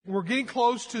we're getting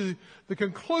close to the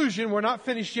conclusion. We're not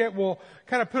finished yet. We'll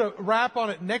kind of put a wrap on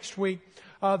it next week.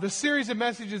 The series of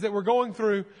messages that we're going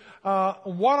through,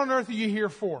 what on earth are you here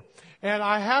for? And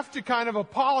I have to kind of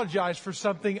apologize for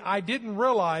something I didn't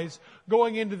realize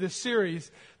going into this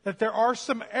series, that there are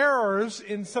some errors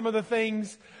in some of the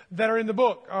things that are in the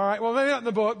book. All right, well, maybe not in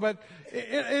the book, but put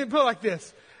it like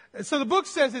this. So the book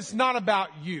says it's not about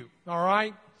you. All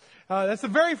right. That's the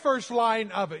very first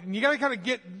line of it. And you got to kind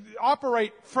of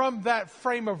operate from that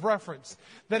frame of reference.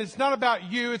 That it's not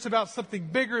about you, it's about something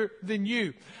bigger than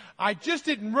you. I just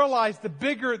didn't realize the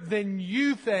bigger than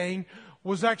you thing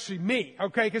was actually me,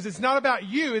 okay? Because it's not about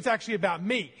you, it's actually about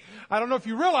me. I don't know if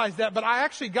you realize that, but I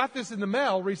actually got this in the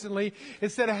mail recently.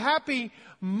 It said, Happy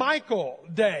Michael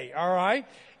Day, all right?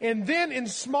 And then in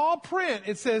small print,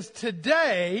 it says,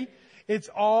 today, it's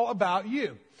all about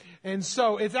you. And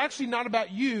so it's actually not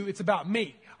about you, it's about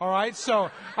me. All right,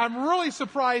 so I'm really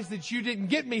surprised that you didn't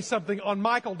get me something on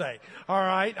Michael Day. All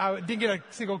right, I didn't get a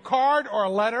single card or a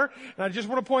letter, and I just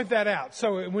want to point that out.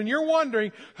 So when you're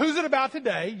wondering, who's it about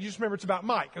today, you just remember it's about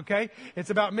Mike, okay?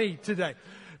 It's about me today.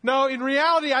 No, in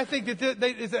reality, I think that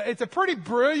it's a pretty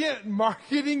brilliant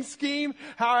marketing scheme,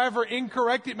 however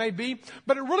incorrect it may be,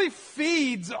 but it really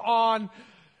feeds on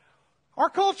our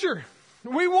culture.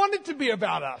 We want it to be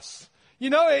about us. You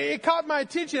know, it caught my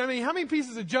attention. I mean, how many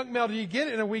pieces of junk mail do you get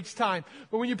in a week's time?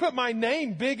 But when you put my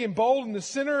name big and bold in the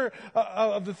center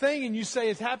of the thing and you say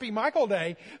it's Happy Michael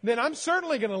Day, then I'm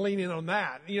certainly going to lean in on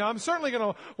that. You know, I'm certainly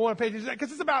going to want to pay attention to that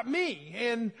because it's about me.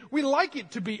 And we like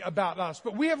it to be about us.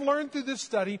 But we have learned through this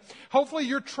study, hopefully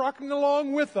you're trucking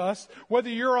along with us, whether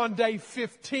you're on day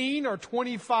 15 or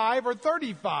 25 or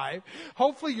 35.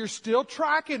 Hopefully you're still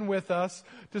tracking with us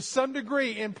to some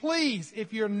degree. And please,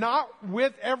 if you're not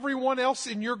with everyone else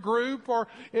in your group or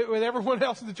with everyone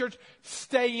else in the church,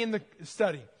 stay in the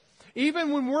study.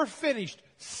 Even when we're finished,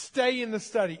 stay in the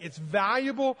study. It's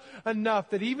valuable enough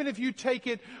that even if you take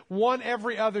it one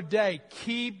every other day,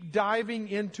 keep diving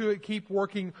into it, keep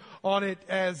working on it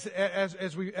as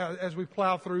we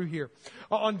plow through here.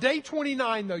 On day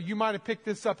 29, though, you might have picked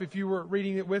this up if you were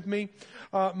reading it with me.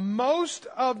 Most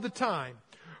of the time,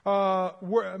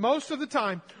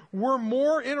 we're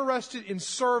more interested in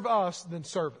serve us than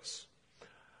service.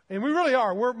 And we really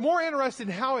are. We're more interested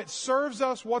in how it serves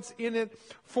us, what's in it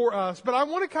for us. But I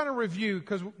want to kind of review,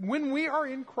 because when we are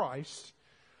in Christ,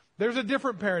 there's a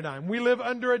different paradigm. We live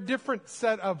under a different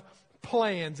set of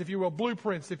plans, if you will,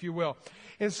 blueprints, if you will.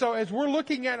 And so as we're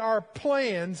looking at our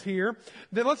plans here,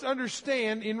 then let's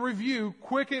understand in review,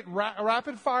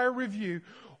 rapid fire review,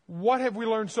 what have we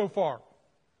learned so far?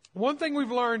 One thing we've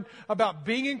learned about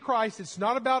being in Christ, it's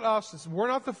not about us, we're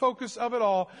not the focus of it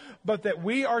all, but that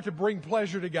we are to bring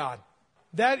pleasure to God.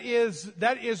 That is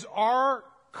our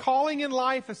calling in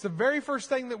life. It's the very first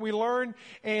thing that we learn.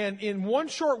 And in one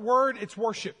short word, it's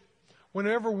worship.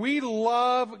 Whenever we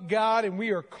love God, and we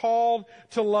are called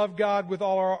to love God with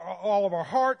all of our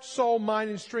heart, soul, mind,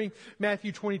 and strength,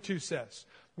 Matthew 22 says.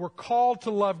 We're called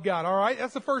to love God. All right,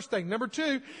 that's the first thing. Number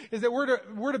two is that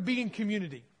we're to be in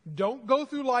community. Don't go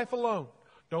through life alone.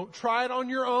 Don't try it on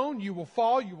your own. You will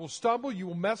fall, you will stumble, you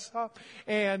will mess up,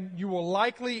 and you will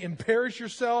likely embarrass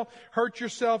yourself, hurt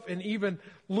yourself, and even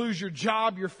lose your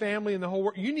job, your family, and the whole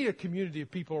world. You need a community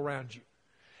of people around you.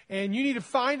 And you need to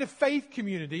find a faith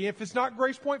community. If it's not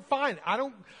Grace Point, fine.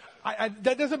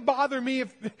 That doesn't bother me.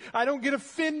 I don't get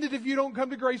offended if you don't come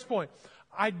to Grace Point.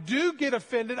 I do get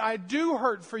offended. I do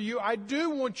hurt for you. I do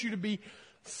want you to be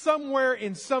somewhere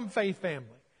in some faith family.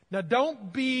 Now,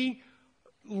 don't be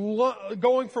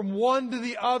going from one to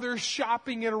the other,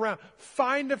 shopping it around.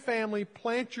 Find a family,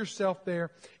 plant yourself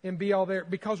there, and be all there,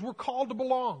 because we're called to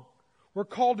belong. We're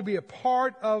called to be a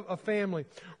part of a family.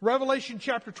 Revelation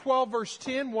chapter 12, verse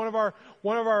 10, one of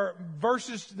our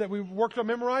verses that we worked on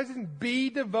memorizing, be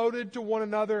devoted to one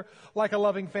another like a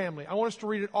loving family. I want us to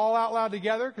read it all out loud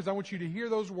together because I want you to hear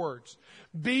those words.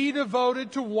 Be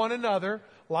devoted to one another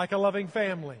like a loving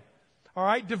family. All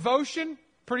right, devotion.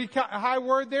 Pretty high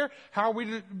word there. How are we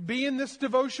to be in this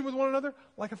devotion with one another?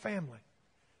 Like a family.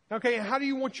 Okay, and how do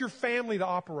you want your family to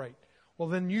operate? Well,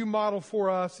 then you model for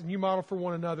us and you model for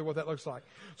one another what that looks like.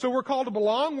 So we're called to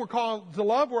belong. We're called to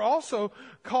love. We're also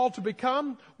called to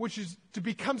become, which is to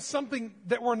become something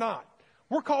that we're not.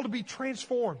 We're called to be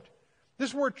transformed.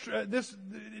 This word,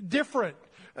 different,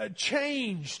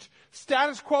 changed.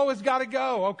 Status quo has got to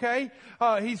go, okay?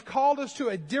 He's called us to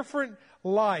a different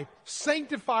life.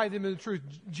 Sanctify them in the truth.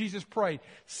 Jesus prayed.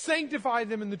 Sanctify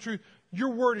them in the truth.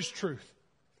 Your word is truth.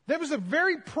 That was the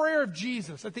very prayer of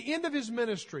Jesus at the end of his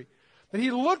ministry. That he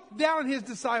looked down at his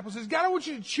disciples and says, God, I want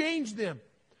you to change them.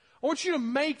 I want you to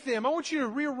make them. I want you to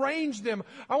rearrange them.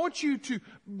 I want you to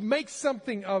make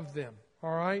something of them.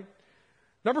 All right?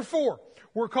 Number 4,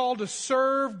 we're called to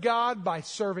serve God by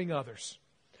serving others.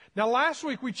 Now, last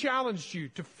week we challenged you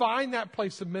to find that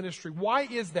place of ministry. Why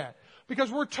is that?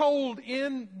 Because we're told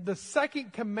in the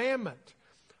second commandment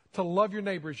to love your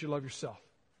neighbor as you love yourself.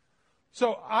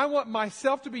 So I want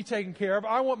myself to be taken care of.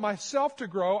 I want myself to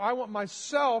grow. I want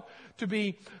myself to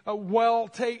be well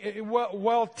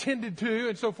tended to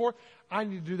and so forth. I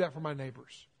need to do that for my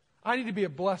neighbors. I need to be a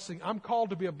blessing. I'm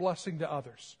called to be a blessing to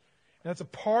others. And that's a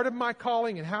part of my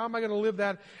calling, and how am I going to live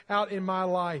that out in my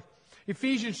life?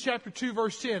 Ephesians chapter 2,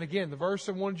 verse 10. Again, the verse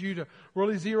I wanted you to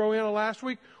really zero in on last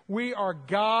week. We are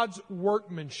God's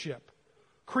workmanship,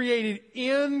 created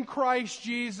in Christ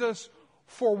Jesus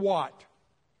for what?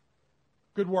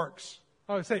 Good works.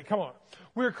 Oh, say it, come on.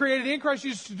 We're created in Christ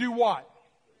Jesus to do what?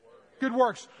 Good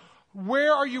works.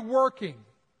 Where are you working?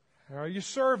 How are you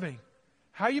serving?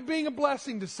 How are you being a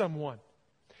blessing to someone?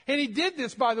 And He did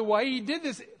this, by the way, He did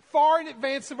this far in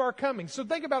advance of our coming. So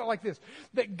think about it like this,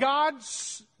 that God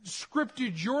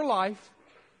scripted your life,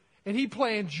 and He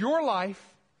planned your life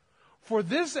for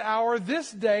this hour,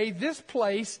 this day, this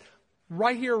place,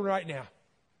 right here, right now.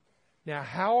 Now,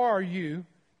 how are you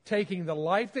taking the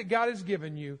life that God has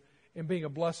given you and being a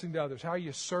blessing to others? How are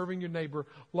you serving your neighbor,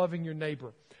 loving your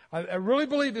neighbor? I really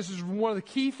believe this is one of the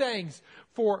key things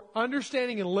for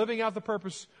understanding and living out the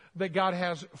purpose that God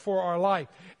has for our life.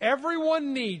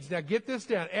 Everyone needs, now get this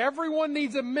down, everyone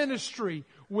needs a ministry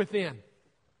within.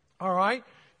 All right?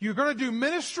 You're going to do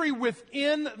ministry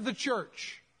within the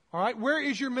church. All right? Where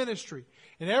is your ministry?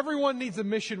 And everyone needs a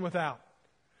mission without.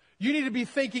 You need to be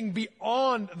thinking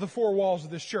beyond the four walls of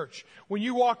this church. When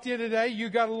you walked in today, you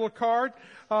got a little card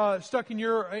stuck in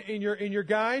your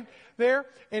guide there,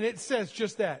 and it says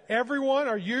just that. Everyone,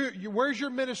 where's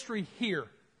your ministry here?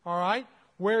 All right?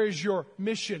 Where is your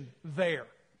mission there?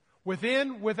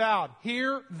 Within, without,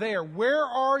 here, there. Where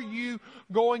are you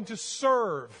going to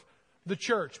serve the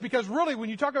church? Because really, when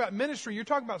you talk about ministry, you're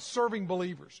talking about serving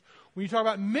believers. When you talk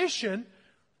about mission,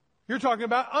 you're talking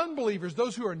about unbelievers,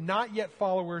 those who are not yet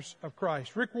followers of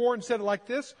Christ. Rick Warren said it like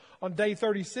this on day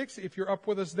 36, if you're up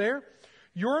with us there.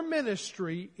 Your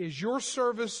ministry is your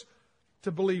service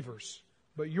to believers,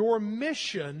 but your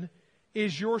mission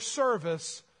is your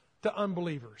service to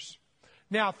unbelievers.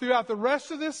 Now, throughout the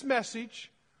rest of this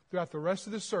message, throughout the rest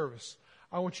of this service,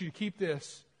 I want you to keep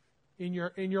this in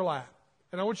your lap.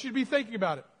 And I want you to be thinking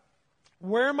about it.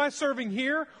 Where am I serving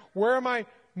here? Where am I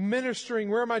ministering?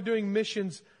 Where am I doing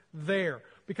missions there?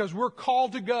 Because we're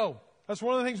called to go. That's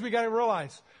one of the things we got to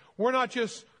realize. We're not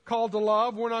just called to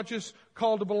love. We're not just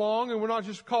called to belong. And we're not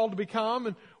just called to become.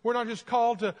 And we're not just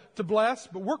called to bless.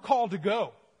 But we're called to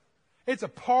go. It's a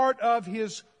part of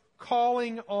His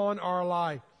calling on our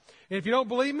life. And if you don't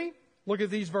believe me, look at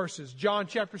these verses. John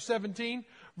chapter 17,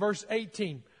 verse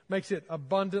 18 makes it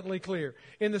abundantly clear.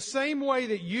 In the same way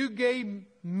that you gave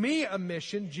me a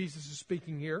mission, Jesus is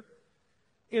speaking here,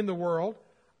 in the world,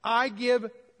 I give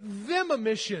them a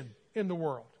mission in the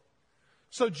world.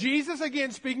 So Jesus,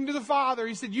 again, speaking to the Father,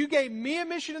 He said, you gave me a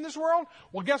mission in this world?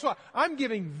 Well, guess what? I'm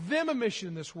giving them a mission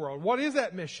in this world. What is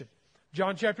that mission?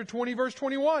 John chapter 20, verse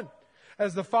 21.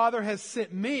 As the Father has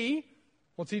sent me,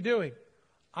 what's He doing?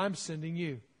 I'm sending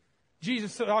you.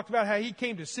 Jesus talked about how He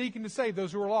came to seek and to save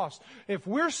those who are lost. If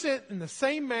we're sent in the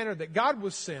same manner that God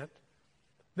was sent,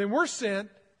 then we're sent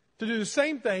to do the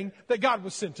same thing that God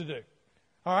was sent to do.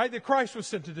 All right? That Christ was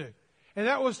sent to do. And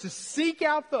that was to seek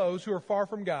out those who are far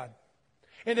from God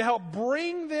and to help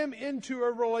bring them into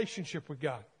a relationship with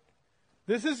God.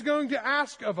 This is going to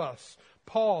ask of us.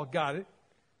 Paul got it.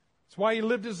 That's why he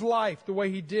lived his life the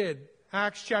way he did.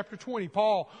 Acts chapter 20.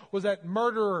 Paul was that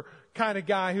murderer kind of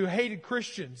guy who hated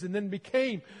Christians and then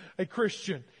became a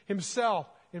Christian himself.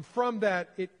 And from that,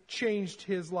 it changed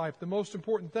his life. The most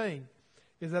important thing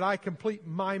is that I complete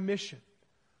my mission.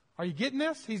 Are you getting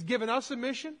this? He's given us a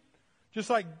mission, just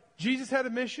like Jesus had a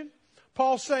mission.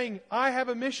 Paul's saying, I have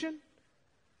a mission.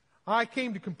 I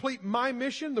came to complete my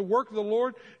mission, the work of the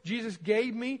Lord Jesus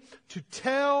gave me to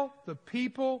tell the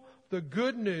people the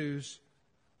good news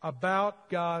about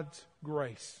God's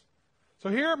grace. So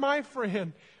here, my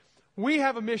friend, we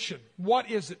have a mission. What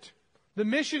is it? The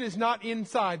mission is not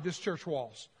inside this church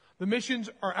walls. The missions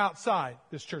are outside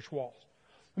this church walls.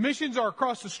 The missions are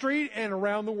across the street and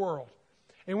around the world.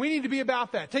 And we need to be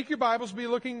about that. Take your Bibles, be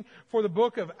looking for the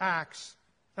book of Acts.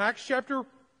 Acts chapter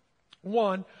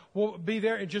 1 will be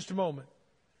there in just a moment.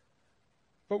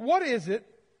 But what is it?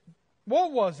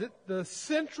 What was it? The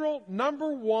central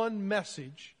number one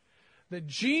message that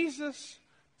Jesus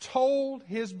told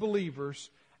His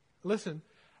believers, listen,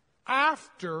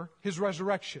 after His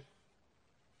resurrection.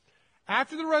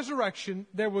 After the resurrection,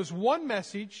 there was one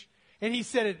message, and he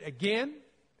said it again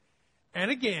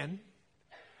and again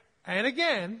and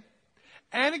again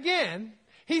and again.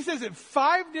 He says it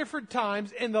 5 different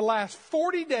times in the last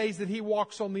 40 days that he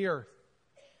walks on the earth.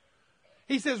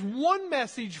 He says one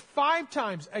message 5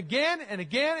 times, again and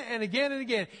again and again and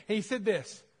again. And he said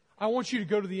this: I want you to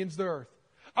go to the ends of the earth.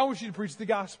 I want you to preach the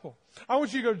gospel. I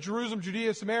want you to go to Jerusalem,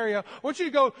 Judea, Samaria. I want you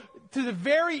to go to the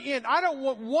very end. I don't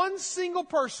want one single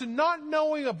person not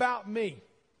knowing about me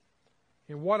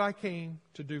and what I came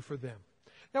to do for them.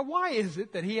 Now, why is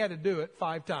it that he had to do it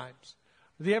 5 times?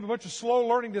 Did he have a bunch of slow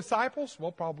learning disciples?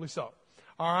 Well, probably so.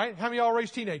 All right. How many of y'all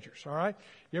raise teenagers? All right.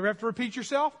 You ever have to repeat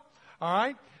yourself? All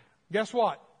right. Guess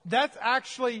what? That's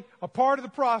actually a part of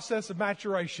the process of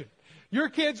maturation. Your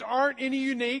kids aren't any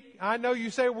unique. I know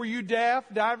you say, were you deaf?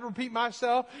 Did I repeat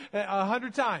myself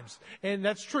 100 times? And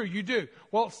that's true, you do.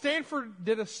 Well, Stanford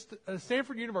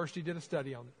University did a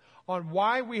study on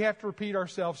why we have to repeat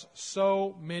ourselves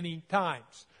so many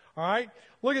times. All right?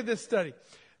 Look at this study.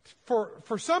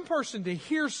 For some person to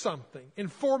hear something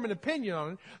and form an opinion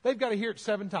on it, they've got to hear it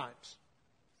 7 times.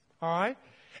 All right?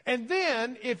 And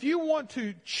then, if you want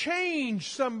to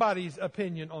change somebody's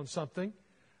opinion on something,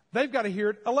 they've got to hear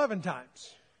it 11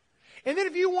 times. And then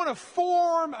if you want to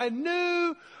form a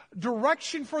new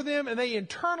direction for them and they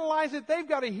internalize it, they've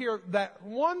got to hear that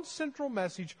one central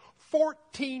message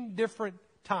 14 different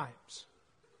times.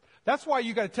 That's why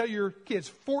you got to tell your kids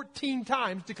 14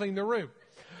 times to clean their room.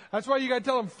 That's why you got to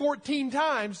tell them 14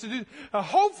 times to do.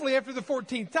 Hopefully, after the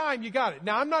 14th time, you got it.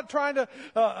 Now, I'm not trying to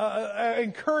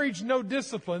encourage no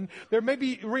discipline. There may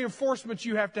be reinforcements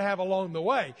you have to have along the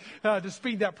way to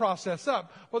speed that process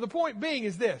up. But the point being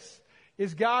is this: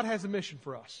 is God has a mission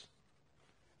for us,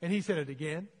 and He said it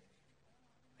again,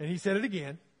 and He said it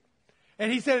again,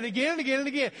 and He said it again and again and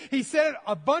again. He said it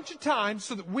a bunch of times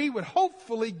so that we would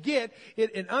hopefully get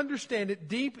it and understand it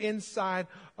deep inside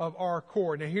of our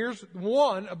core. Now, here's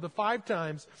one of the 5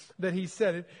 times that He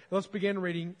said it. Let's begin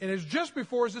reading. And it's just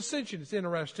before His ascension. It's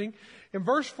interesting. In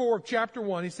verse 4 of chapter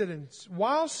 1, He said, and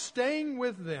while staying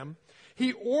with them,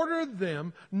 He ordered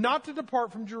them not to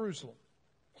depart from Jerusalem.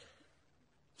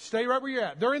 Stay right where you're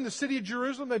at. They're in the city of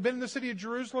Jerusalem. They've been in the city of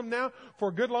Jerusalem now for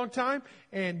a good long time.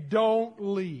 And don't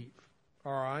leave.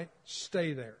 All right?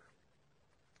 Stay there.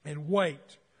 And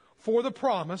wait for the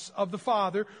promise of the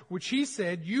Father, which He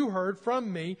said, you heard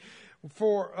from me.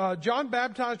 For John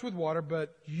baptized with water,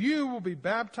 but you will be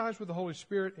baptized with the Holy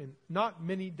Spirit in not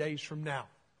many days from now.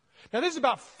 Now, this is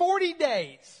about 40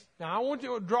 days. Now, I want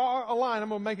to draw a line. I'm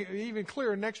going to make it even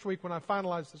clearer next week when I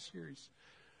finalize the series.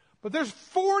 But there's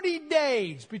 40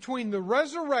 days between the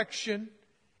resurrection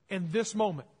and this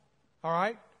moment. All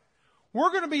right?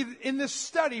 We're going to be in this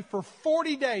study for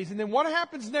 40 days. And then what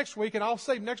happens next week, and I'll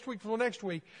save next week for next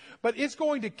week, but it's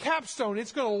going to capstone,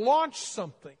 it's going to launch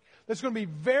something that's going to be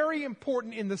very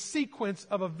important in the sequence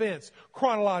of events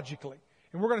chronologically.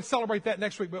 And we're going to celebrate that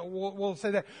next week, but we'll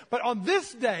say that. But on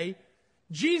this day,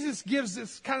 Jesus gives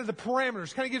us kind of the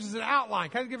parameters, kind of gives us an outline,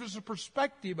 kind of gives us a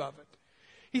perspective of it.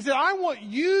 He said, I want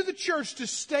you, the church, to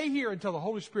stay here until the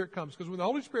Holy Spirit comes. Because when the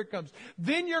Holy Spirit comes,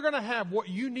 then you're going to have what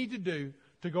you need to do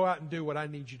to go out and do what I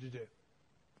need you to do,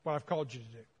 what I've called you to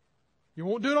do. You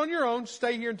won't do it on your own.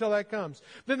 Stay here until that comes.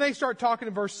 Then they start talking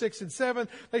in verse 6 and 7.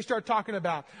 They start talking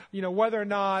about, whether or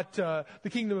not the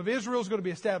kingdom of Israel is going to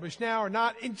be established now or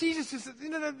not. And Jesus says,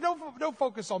 don't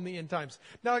focus on the end times.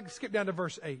 Now let's skip down to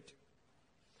verse 8. It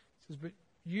says, but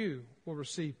you will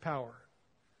receive power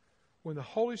when the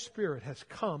Holy Spirit has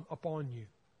come upon you.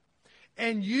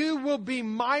 And you will be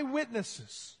my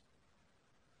witnesses.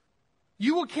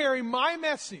 You will carry my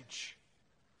message.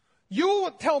 You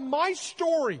will tell my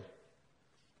story.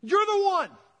 You're the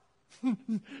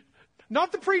one.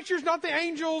 Not the preachers, not the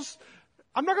angels.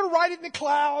 I'm not going to write it in the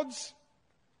clouds.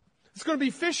 It's going to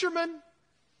be fishermen,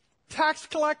 tax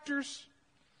collectors,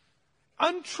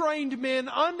 untrained men,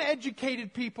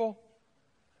 uneducated people.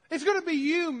 It's going to be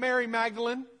you, Mary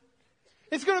Magdalene.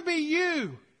 It's going to be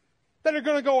you that are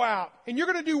going to go out. And you're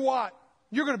going to do what?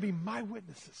 You're going to be my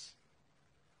witnesses.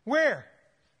 Where?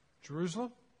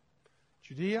 Jerusalem,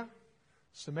 Judea,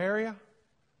 Samaria,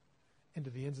 and to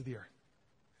the ends of the earth.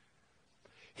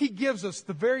 He gives us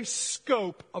the very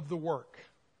scope of the work.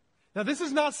 Now, this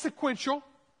is not sequential.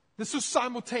 This is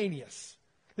simultaneous.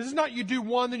 This is not you do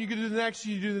one, then you do the next,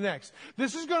 you do the next.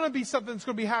 This is going to be something that's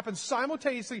going to be happen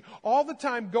simultaneously all the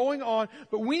time going on.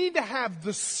 But we need to have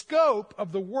the scope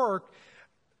of the work,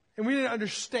 and we need to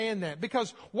understand that.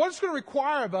 Because what it's going to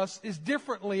require of us is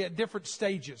differently at different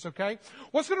stages, okay?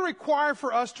 What's going to require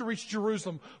for us to reach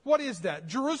Jerusalem? What is that?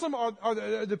 Jerusalem are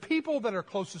the people that are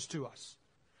closest to us.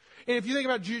 And if you think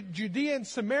about Judea and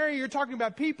Samaria, you're talking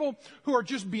about people who are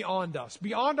just beyond us,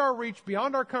 beyond our reach,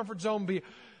 beyond our comfort zone,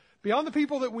 beyond the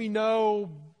people that we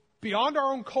know, beyond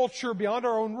our own culture, beyond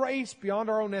our own race, beyond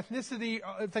our own ethnicity,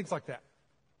 things like that.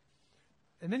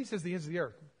 And then he says the ends of the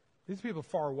earth. These people are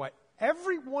far away.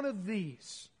 Every one of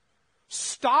these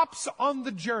stops on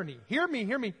the journey, hear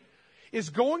me, is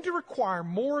going to require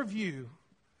more of you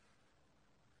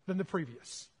than the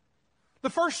previous. The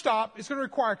first stop is going to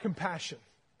require compassion.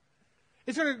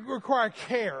 It's going to require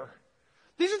care.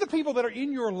 These are the people that are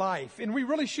in your life, and we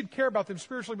really should care about them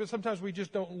spiritually, but sometimes we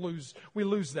just we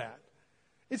lose that.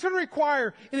 It's going to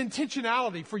require an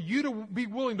intentionality for you to be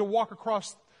willing to walk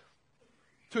across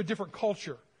to a different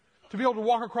culture, to be able to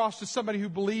walk across to somebody who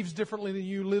believes differently than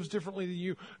you, lives differently than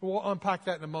you. And we'll unpack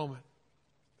that in a moment.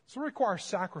 So it requires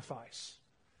sacrifice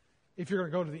if you're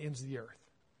going to go to the ends of the earth.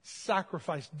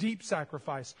 Sacrifice, deep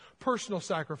sacrifice, personal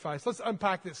sacrifice. Let's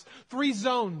unpack this. 3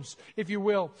 zones, if you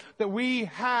will, that we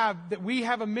have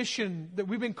a mission that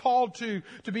we've been called to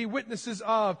be witnesses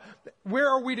of. Where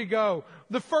are we to go?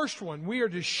 The first one, we are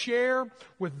to share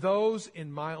with those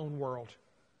in my own world.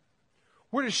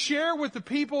 We're to share with the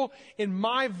people in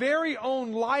my very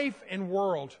own life and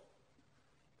world.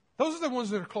 Those are the ones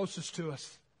that are closest to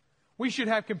us. We should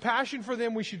have compassion for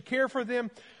them. We should care for them.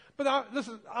 But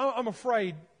I'm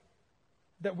afraid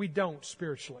that we don't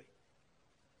spiritually.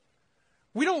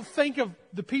 We don't think of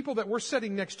the people that we're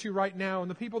sitting next to right now and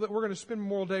the people that we're going to spend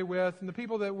Memorial Day with and the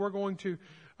people that we're going to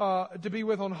be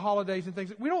with on holidays and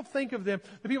things. We don't think of them,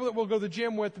 the people that we'll go to the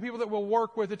gym with, the people that we'll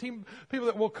work with, people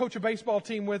that we'll coach a baseball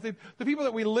team with, the people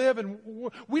that we live and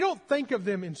we don't think of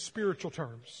them in spiritual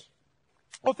terms.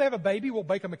 Well, if they have a baby, we'll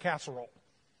bake them a casserole.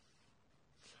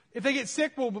 If they get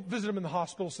sick, we'll visit them in the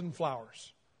hospital, send them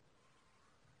flowers.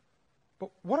 But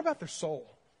what about their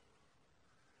soul?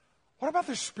 What about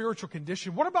their spiritual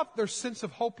condition? What about their sense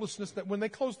of hopelessness that when they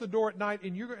close the door at night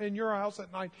and you're in your house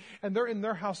at night and they're in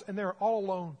their house and they're all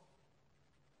alone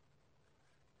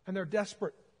and they're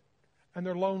desperate and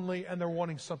they're lonely and they're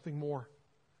wanting something more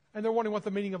and they're wanting what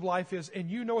the meaning of life is and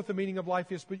you know what the meaning of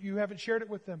life is but you haven't shared it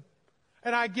with them.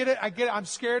 And I get it. I'm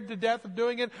scared to death of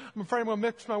doing it. I'm afraid I'm going to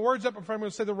mix my words up. I'm afraid I'm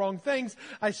going to say the wrong things.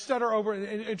 I stutter over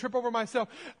and trip over myself.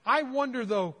 I wonder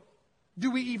though, do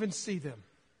we even see them?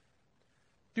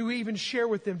 Do we even share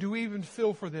with them? Do we even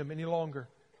feel for them any longer?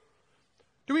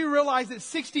 Do we realize that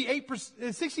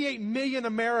 68 million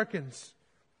Americans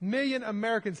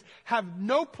have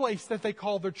no place that they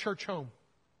call their church home?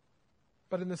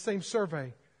 But in the same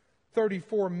survey,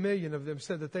 34 million of them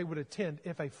said that they would attend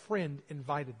if a friend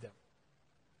invited them.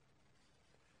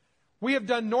 We have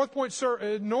done North Point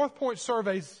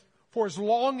surveys for as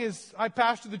long as I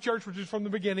pastored the church, which is from the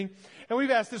beginning. And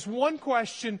we've asked this one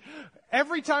question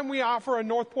every time we offer a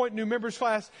North Point new members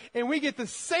class, and we get the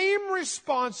same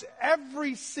response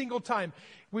every single time.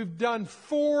 We've done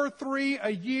 3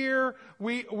 a year.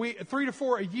 3 to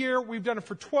 4 a year. We've done it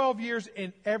for 12 years,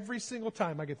 and every single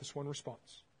time I get this one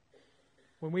response.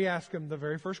 When we ask them the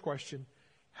very first question,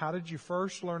 how did you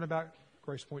first learn about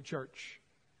Grace Point Church?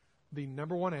 The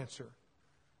number one answer,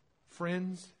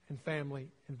 friends and family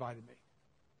invited me.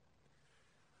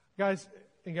 Guys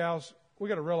and gals, we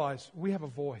got to realize we have a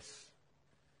voice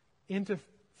into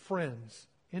friends,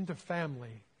 into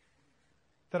family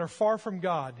that are far from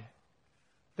God,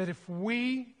 that if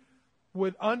we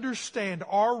would understand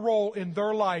our role in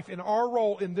their life and our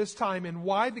role in this time and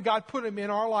why God put them in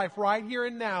our life right here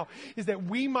and now is that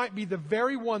we might be the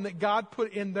very one that God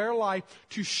put in their life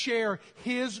to share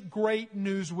His great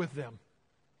news with them.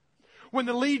 When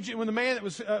the man that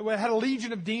was had a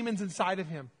legion of demons inside of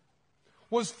him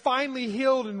was finally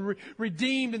healed and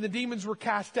redeemed and the demons were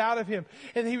cast out of him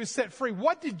and he was set free,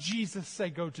 what did Jesus say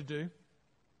go to do?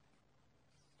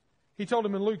 He told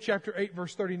him in Luke chapter 8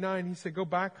 verse 39, he said, go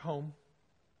back home.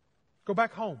 Go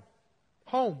back home.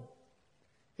 Home.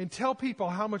 And tell people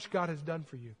how much God has done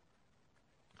for you.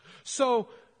 So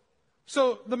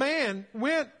the man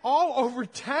went all over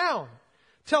town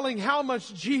telling how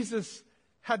much Jesus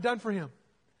had done for him.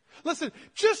 Listen,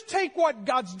 just take what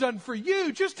God's done for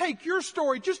you. Just take your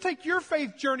story. Just take your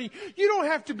faith journey. You don't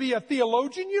have to be a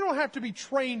theologian. You don't have to be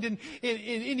trained in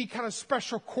any kind of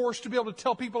special course to be able to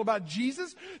tell people about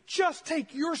Jesus. Just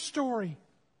take your story.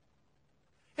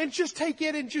 And just take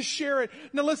it and just share it.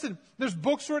 Now listen, there's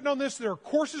books written on this. There are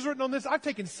courses written on this. I've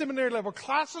taken seminary level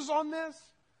classes on this.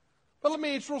 But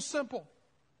it's real simple.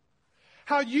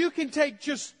 How you can take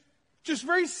just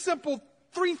very simple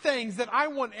 3 things that I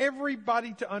want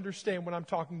everybody to understand when I'm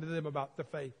talking to them about the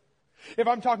faith. If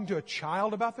I'm talking to a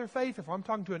child about their faith, if I'm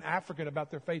talking to an African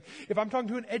about their faith, if I'm talking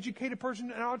to an educated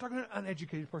person and I'm talking to an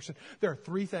uneducated person, there are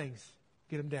 3 things.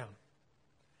 Get them down.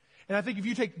 And I think if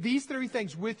you take these three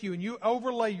things with you and you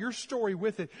overlay your story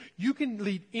with it, you can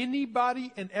lead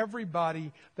anybody and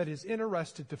everybody that is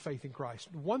interested to faith in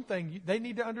Christ. One thing they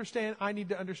need to understand, I need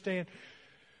to understand,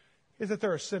 is that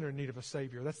they're a sinner in need of a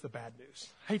Savior. That's the bad news.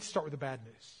 I hate to start with the bad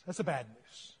news. That's the bad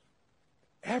news.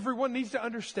 Everyone needs to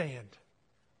understand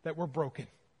that we're broken.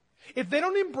 If they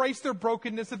don't embrace their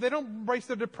brokenness, if they don't embrace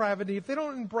their depravity, if they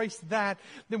don't embrace that,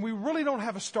 then we really don't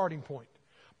have a starting point.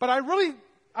 But I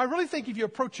really think if you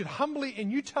approach it humbly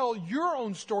and you tell your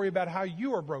own story about how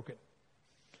you are broken,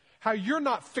 how you're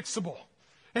not fixable,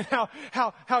 and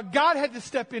how God had to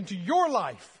step into your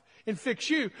life and fix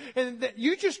you, and that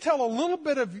you just tell a little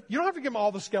bit of, you don't have to give them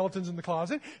all the skeletons in the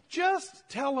closet, just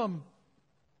tell them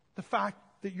the fact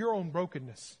that your own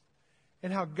brokenness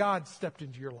and how God stepped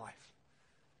into your life.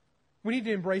 We need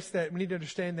to embrace that. We need to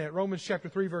understand that. Romans chapter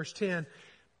 3, verse 10,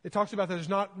 it talks about that there's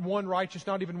not one righteous,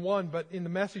 not even one, but in the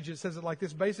Message it says it like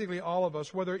this. Basically, all of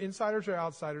us, whether insiders or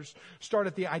outsiders, start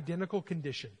at the identical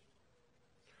condition,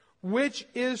 which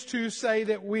is to say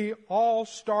that we all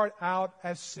start out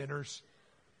as sinners.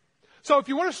 So if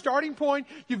you want a starting point,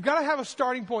 you've got to have a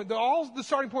starting point. The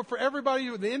starting point for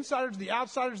everybody, the insiders, the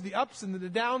outsiders, the ups and the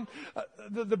down,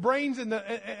 the brains and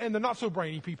the not so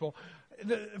brainy people.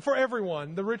 For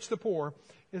everyone, the rich, the poor,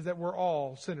 is that we're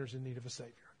all sinners in need of a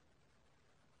Savior.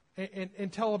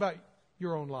 And tell about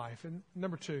your own life. And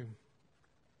number two,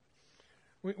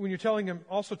 when you're telling them,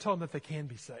 also tell them that they can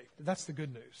be saved. That's the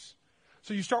good news.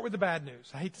 So you start with the bad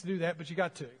news. I hate to do that, but you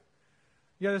got to.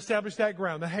 You got to establish that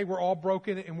ground that, hey, we're all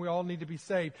broken and we all need to be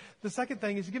saved. The second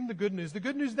thing is give them the good news. The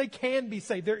good news, they can be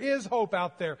saved. There is hope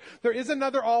out there. There is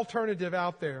another alternative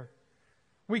out there.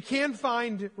 We can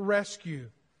find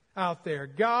rescue out there.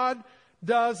 God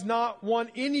does not want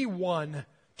anyone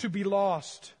to be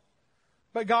lost,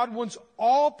 but God wants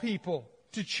all people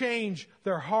to change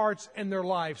their hearts and their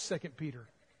lives, 2 Peter.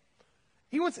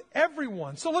 He wants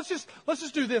everyone. So let's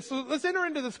just do this. So let's enter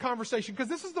into this conversation, because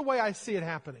this is the way I see it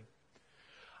happening.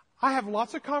 I have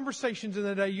lots of conversations in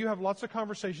the day. You have lots of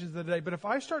conversations in the day. But if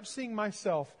I start seeing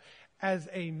myself as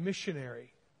a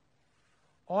missionary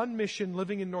on mission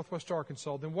living in Northwest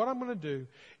Arkansas, then what I'm going to do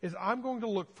is I'm going to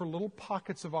look for little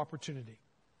pockets of opportunity.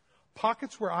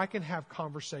 Pockets where I can have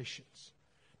conversations.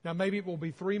 Now, maybe it will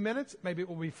be 3 minutes. Maybe it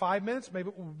will be 5 minutes. Maybe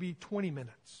it will be 20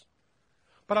 minutes.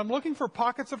 But I'm looking for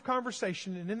pockets of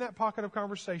conversation. And in that pocket of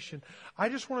conversation, I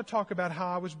just want to talk about how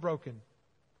I was broken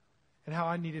and how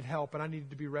I needed help and I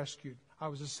needed to be rescued. I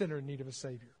was a sinner in need of a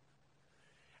Savior.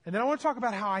 And then I want to talk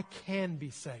about how I can be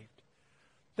saved.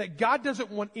 That God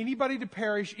doesn't want anybody to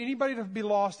perish, anybody to be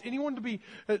lost, anyone to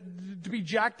be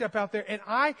jacked up out there. And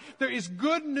there is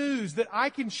good news that I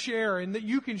can share and that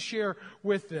you can share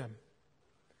with them.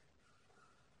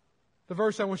 The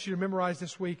verse I want you to memorize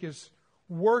this week is,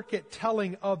 work at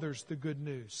telling others the good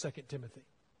news, 2 Timothy.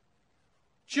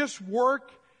 Just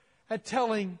work at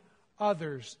telling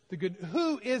others the good.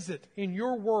 Who is it in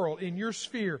your world, in your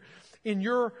sphere, in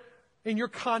your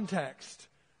context,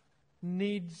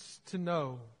 needs to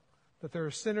know that they're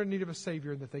a sinner in need of a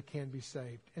Savior and that they can be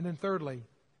saved? And then thirdly,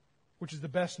 which is the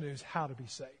best news, how to be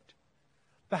saved.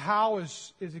 The how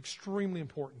is extremely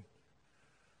important.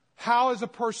 How is a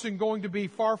person going to be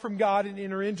far from God and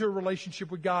enter into a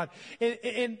relationship with God?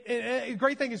 And the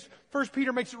great thing is, 1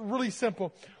 Peter makes it really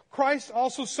simple. Christ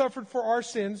also suffered for our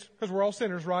sins, because we're all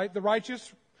sinners, right? The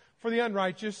righteous for the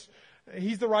unrighteous.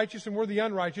 He's the righteous and we're the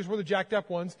unrighteous. We're the jacked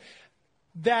up ones.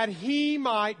 That He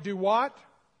might do what?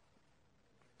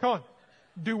 Come on.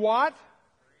 Do what?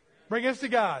 Bring us to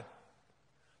God.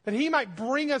 That He might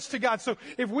bring us to God. So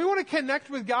if we want to connect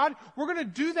with God, we're going to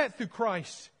do that through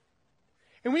Christ.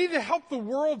 And we need to help the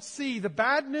world see the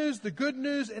bad news, the good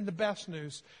news, and the best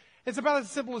news. It's about as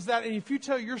simple as that. And if you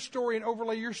tell your story and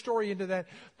overlay your story into that,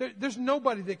 there's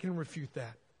nobody that can refute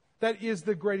that. That is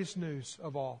the greatest news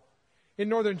of all. In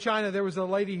northern China, there was a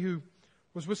lady who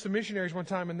was with some missionaries one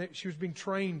time, and she was being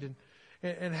trained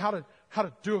and how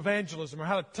to do evangelism or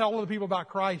how to tell other people about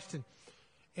Christ.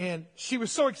 And she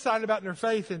was so excited about her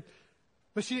faith,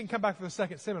 but she didn't come back for the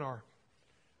second seminar.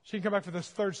 She didn't come back for this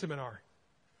third seminar.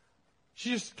 She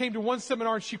just came to one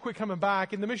seminar and she quit coming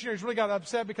back. And the missionaries really got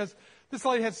upset because this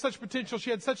lady had such potential. She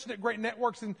had such great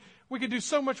networks, and we could do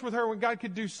so much with her when God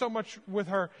could do so much with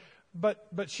her. But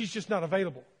she's just not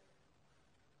available.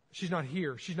 She's not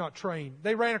here. She's not trained.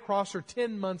 They ran across her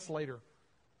 10 months later.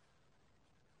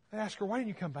 They asked her, why didn't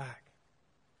you come back?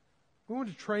 We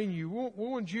wanted to train you. We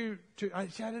wanted you to. I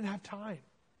didn't have time.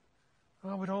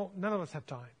 Oh, none of us have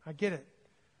time. I get it.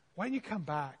 Why didn't you come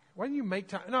back? Why didn't you make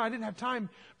time? No, I didn't have time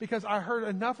because I heard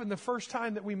enough in the first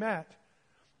time that we met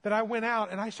that I went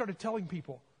out and I started telling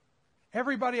people,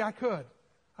 everybody I could,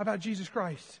 about Jesus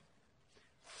Christ.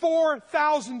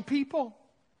 4,000 people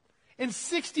and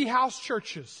 60 house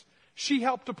churches she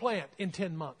helped to plant in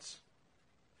 10 months.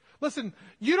 Listen,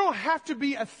 you don't have to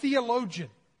be a theologian.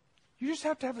 You just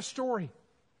have to have a story.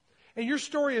 And your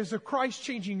story is of Christ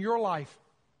changing your life.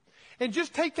 And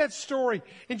just take that story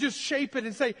and just shape it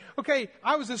and say, okay,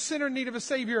 I was a sinner in need of a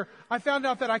Savior. I found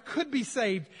out that I could be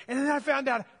saved. And then I found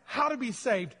out how to be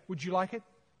saved. Would you like it?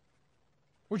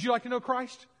 Would you like to know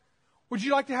Christ? Would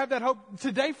you like to have that hope?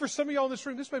 Today, for some of y'all in this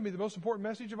room, this may be the most important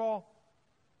message of all,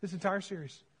 this entire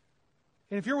series.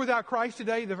 And if you're without Christ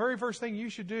today, the very first thing you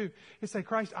should do is say,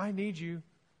 Christ, I need you.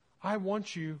 I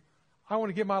want you. I want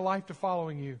to give my life to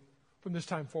following you from this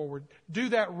time forward. Do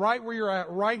that right where you're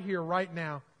at, right here, right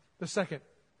now. The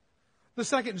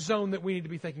second zone that we need to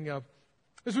be thinking of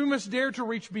is we must dare to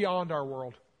reach beyond our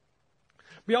world.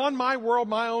 Beyond my world,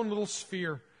 my own little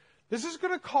sphere. This is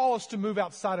going to call us to move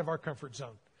outside of our comfort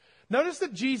zone. Notice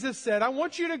that Jesus said, I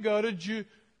want you to go to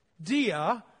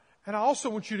Judea, and I also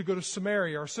want you to go to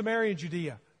Samaria, or Samaria and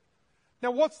Judea.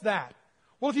 Now, what's that?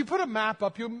 Well, if you put a map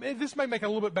up, this may make a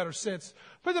little bit better sense.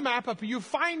 Put the map up, and you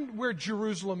find where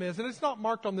Jerusalem is. And it's not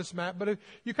marked on this map, but if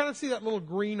you kind of see that little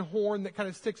green horn that kind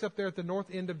of sticks up there at the north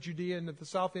end of Judea and at the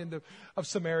south end of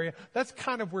Samaria. That's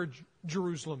kind of where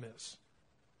Jerusalem is.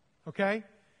 Okay?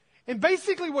 And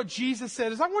basically what Jesus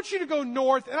said is, I want you to go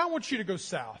north, and I want you to go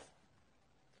south.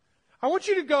 I want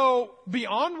you to go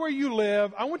beyond where you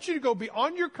live. I want you to go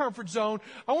beyond your comfort zone.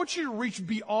 I want you to reach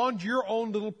beyond your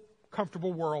own little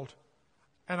comfortable world.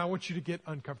 And I want you to get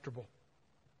uncomfortable.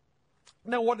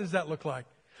 Now, what does that look like?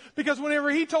 Because whenever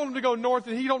he told him to go north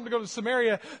and he told him to go to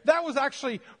Samaria, that was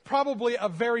actually probably a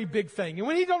very big thing. And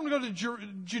when he told him to go to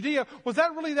Judea, was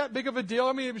that really that big of a deal?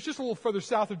 I mean, it was just a little further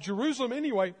south of Jerusalem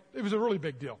anyway. It was a really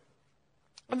big deal.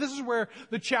 And this is where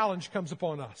the challenge comes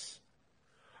upon us.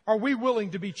 Are we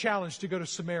willing to be challenged to go to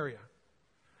Samaria?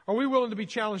 Are we willing to be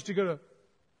challenged to go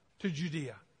to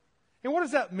Judea? And what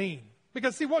does that mean?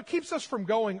 Because, see, what keeps us from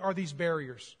going are these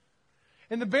barriers.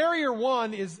 And the barrier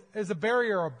one is a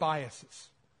barrier of biases.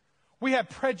 We have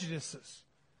prejudices.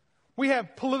 We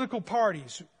have political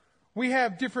parties. We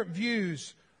have different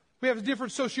views. We have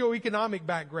different socioeconomic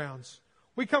backgrounds.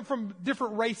 We come from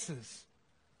different races.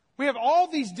 We have all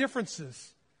these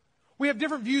differences. We have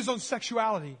different views on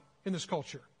sexuality in this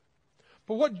culture.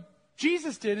 But what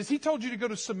Jesus did is he told you to go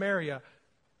to Samaria.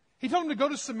 He told him to go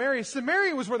to Samaria.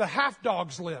 Samaria was where the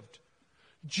half-dogs lived.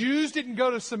 Jews didn't go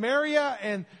to Samaria,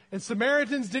 and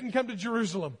Samaritans didn't come to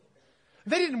Jerusalem.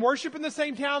 They didn't worship in the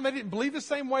same town. They didn't believe the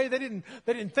same way. They didn't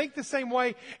think the same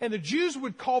way. And the Jews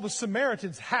would call the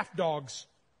Samaritans half-dogs.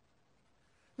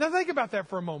 Now think about that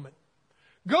for a moment.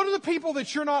 Go to the people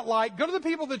that you're not like. Go to the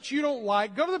people that you don't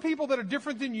like. Go to the people that are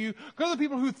different than you. Go to the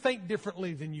people who think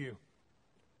differently than you.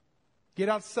 Get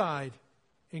outside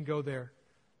and go there.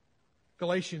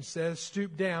 Galatians says,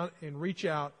 stoop down and reach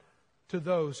out to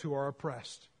those who are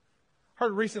oppressed.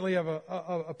 Heard recently of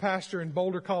a pastor in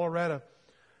Boulder, Colorado,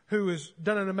 who has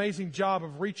done an amazing job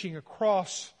of reaching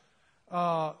across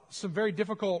some very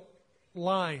difficult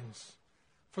lines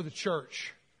for the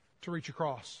church to reach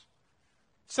across.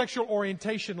 Sexual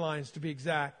orientation lines, to be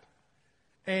exact,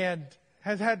 and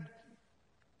has had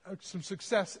some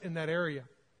success in that area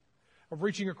of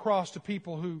reaching across to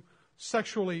people who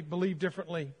sexually believe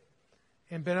differently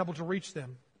and been able to reach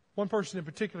them. One person in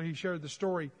particular, he shared the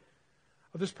story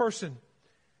of this person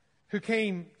who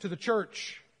came to the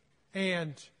church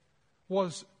and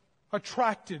was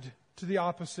attracted to the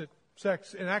opposite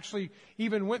sex and actually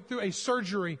even went through a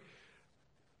surgery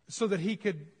so that he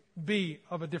could be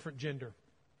of a different gender.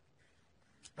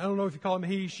 I don't know if you call him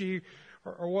he, she,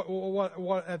 or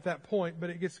what at that point, but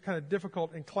it gets kind of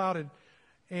difficult and clouded.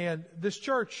 And this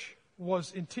church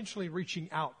was intentionally reaching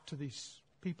out to these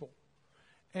people.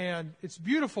 And it's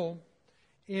beautiful,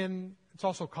 and it's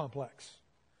also complex.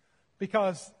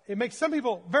 Because it makes some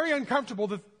people very uncomfortable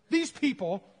that these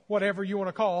people, whatever you want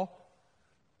to call,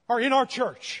 are in our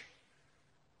church.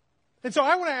 And so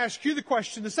I want to ask you the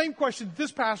question, the same question that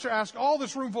this pastor asked all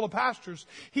this room full of pastors.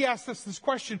 He asked us this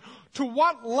question: to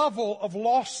what level of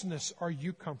lostness are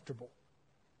you comfortable?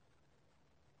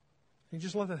 And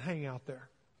just let that hang out there.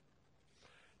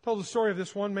 I told the story of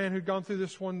this one man who'd gone through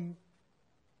this one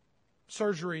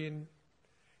surgery,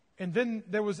 and then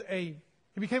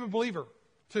he became a believer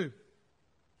too.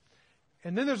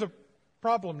 And then there's a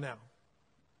problem now.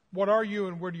 What are you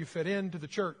and where do you fit into the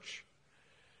church?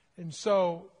 And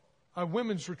so a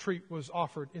women's retreat was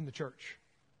offered in the church.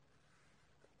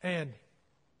 And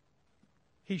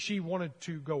she wanted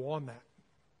to go on that.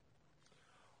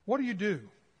 What do you do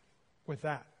with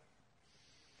that?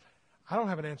 I don't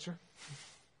have an answer.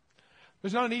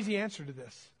 There's not an easy answer to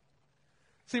this.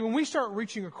 See, when we start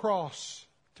reaching across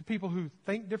to people who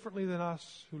think differently than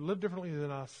us, who live differently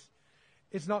than us,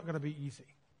 it's not going to be easy.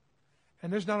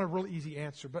 And there's not a real easy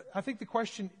answer. But I think the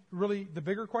question, really, the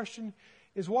bigger question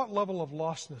is, what level of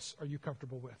lostness are you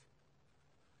comfortable with?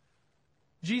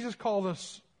 Jesus called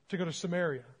us to go to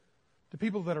Samaria, to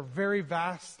people that are very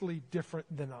vastly different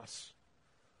than us.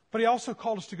 But he also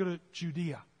called us to go to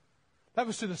Judea. That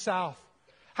was to the south.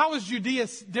 How is Judea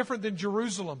different than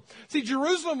Jerusalem? See,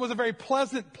 Jerusalem was a very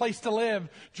pleasant place to live.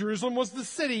 Jerusalem was the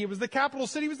city. It was the capital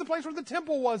city. It was the place where the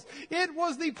temple was. It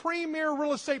was the premier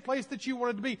real estate place that you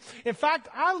wanted to be. In fact,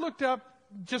 I looked up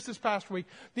just this past week,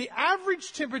 the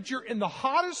average temperature in the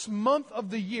hottest month of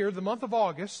the year, the month of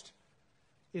August,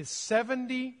 is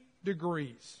 70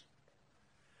 degrees.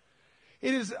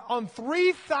 It is on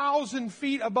 3,000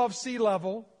 feet above sea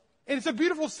level, and it's a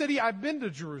beautiful city. I've been to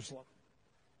Jerusalem.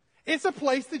 It's a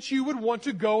place that you would want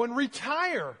to go and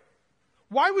retire.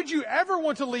 Why would you ever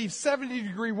want to leave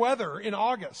 70-degree weather in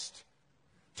August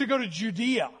to go to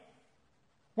Judea,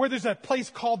 where there's a place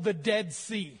called the Dead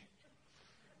Sea,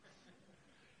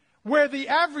 where the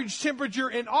average temperature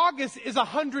in August is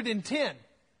 110?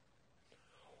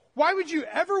 Why would you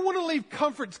ever want to leave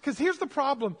comforts? Because here's the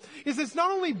problem, is it's not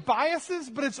only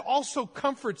biases, but it's also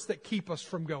comforts that keep us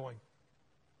from going.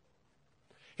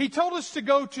 He told us to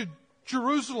go to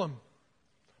Jerusalem,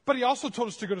 but he also told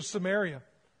us to go to Samaria,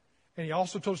 and he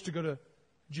also told us to go to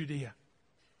Judea.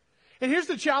 And here's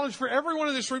the challenge for everyone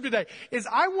in this room today, is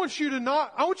I want you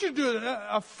to do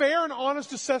a fair and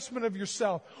honest assessment of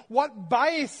yourself. What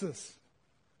biases,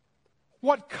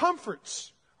 what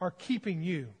comforts are keeping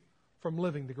you from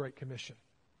living the Great Commission?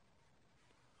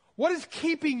 What is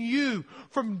keeping you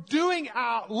from living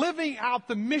out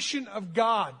the mission of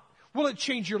God? Will it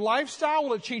change your lifestyle?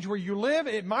 Will it change where you live?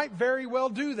 It might very well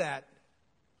do that.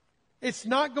 It's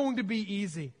not going to be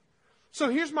easy. So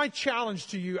here's my challenge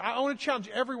to you. I want to challenge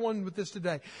everyone with this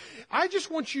today. I just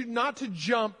want you not to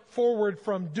jump forward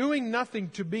from doing nothing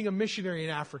to being a missionary in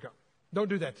Africa. Don't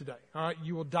do that today. All right?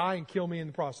 You will die and kill me in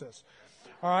the process.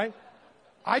 All right?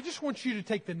 I just want you to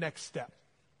take the next step.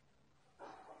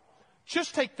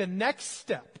 Just take the next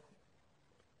step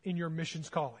in your missions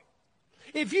calling.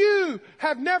 If you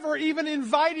have never even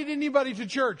invited anybody to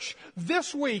church,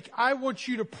 this week I want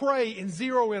you to pray and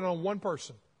zero in on one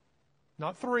person.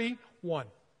 Not three, one.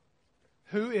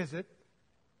 Who is it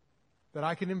that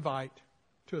I can invite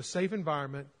to a safe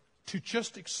environment to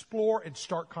just explore and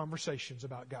start conversations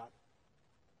about God?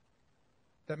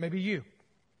 That may be you.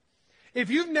 If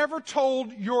you've never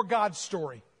told your God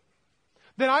story,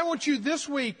 then I want you this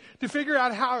week to figure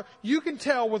out how you can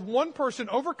tell with one person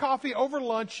over coffee, over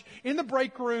lunch, in the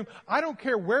break room, I don't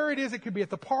care where it is, it could be at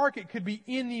the park, it could be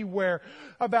anywhere,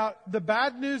 about the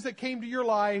bad news that came to your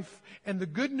life and the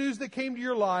good news that came to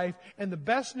your life and the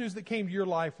best news that came to your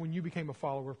life when you became a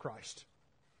follower of Christ.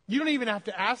 You don't even have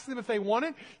to ask them if they want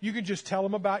it. You can just tell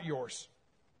them about yours.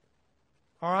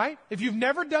 All right? If you've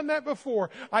never done that before,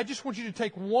 I just want you to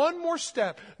take one more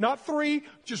step, not three,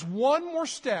 just one more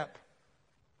step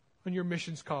on your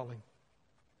missions calling.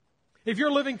 If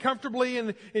you're living comfortably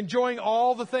and enjoying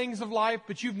all the things of life,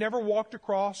 but you've never walked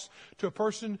across to a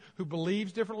person who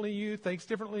believes differently than you, thinks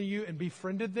differently than you, and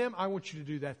befriended them, I want you to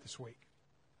do that this week.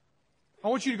 I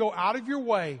want you to go out of your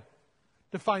way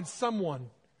to find someone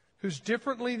who's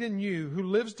differently than you, who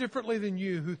lives differently than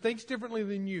you, who thinks differently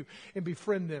than you, and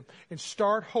befriend them and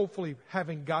start hopefully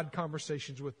having God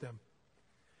conversations with them.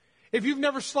 If you've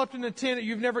never slept in a tent,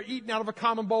 you've never eaten out of a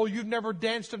common bowl, you've never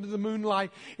danced under the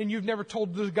moonlight, and you've never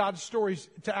told the God stories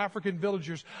to African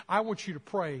villagers, I want you to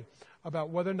pray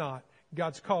about whether or not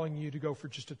God's calling you to go for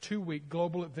just a 2-week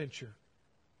global adventure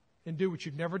and do what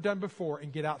you've never done before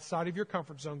and get outside of your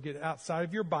comfort zone, get outside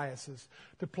of your biases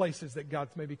to places that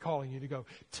God's maybe calling you to go.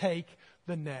 Take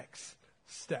the next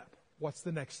step. What's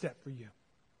the next step for you?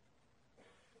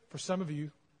 For some of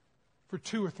you, for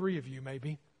 2 or 3 of you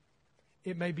maybe,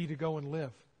 it may be to go and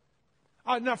live.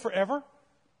 Not forever.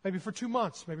 Maybe for 2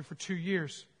 months. Maybe for 2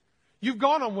 years. You've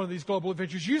gone on one of these global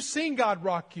adventures. You've seen God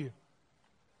rock you.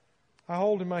 I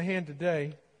hold in my hand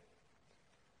today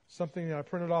something that I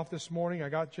printed off this morning. I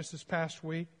got just this past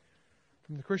week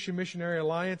from the Christian Missionary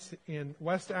Alliance in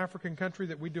West African country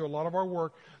that we do a lot of our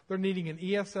work. They're needing an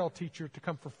ESL teacher to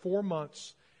come for 4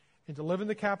 months and to live in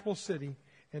the capital city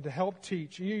and to help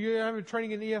teach. You don't have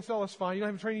training in ESL, that's fine. You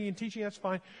don't have training in teaching, that's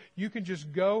fine. You can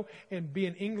just go and be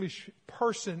an English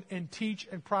person and teach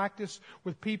and practice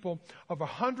with people of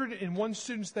 101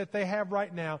 students that they have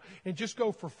right now, and just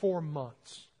go for 4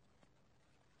 months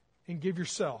and give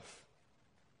yourself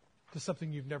to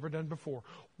something you've never done before.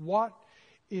 What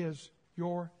is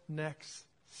your next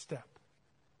step?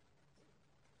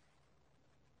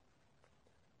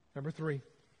 Number 3,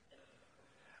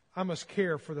 I must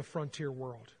care for the frontier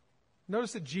world.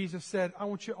 Notice that Jesus said, I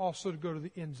want you also to go to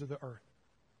the ends of the earth.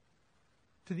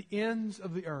 To the ends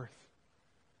of the earth.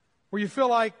 Where you feel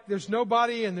like there's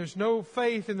nobody and there's no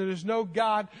faith and there's no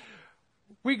God.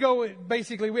 We go,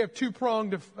 basically, we have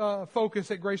two-pronged focus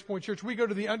at Grace Point Church. We go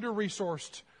to the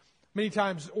under-resourced, many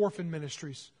times orphan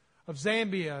ministries of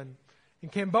Zambia and in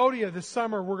Cambodia this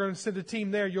summer. We're going to send a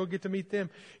team there. You'll get to meet them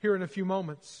here in a few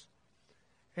moments.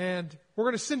 And we're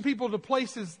going to send people to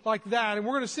places like that. And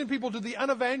we're going to send people to the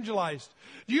unevangelized.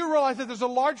 Do you realize that there's a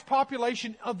large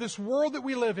population of this world that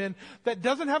we live in that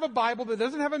doesn't have a Bible, that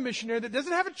doesn't have a missionary, that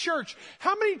doesn't have a church?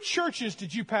 How many churches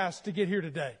did you pass to get here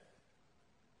today?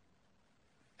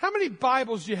 How many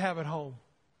Bibles do you have at home?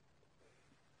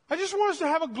 I just want us to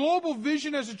have a global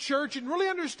vision as a church and really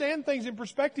understand things in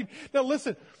perspective. Now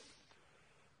listen,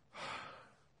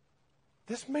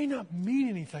 this may not mean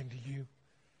anything to you.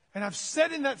 And I've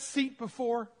sat in that seat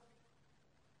before.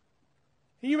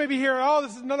 And you may be hearing, oh,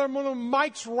 this is another one of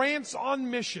Mike's rants on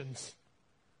missions.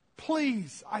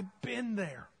 Please, I've been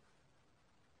there.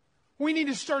 We need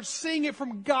to start seeing it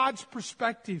from God's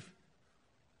perspective.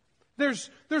 There's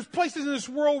places in this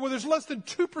world where there's less than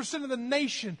 2% of the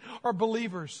nation are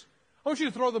believers. I want you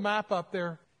to throw the map up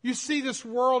there. You see this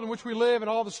world in which we live, and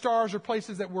all the stars are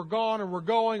places that we're gone or we're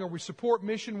going or we support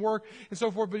mission work and so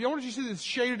forth. But I want you to see this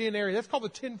shaded in area. That's called the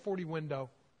 1040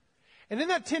 window. And in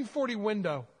that 1040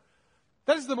 window,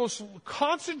 that is the most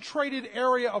concentrated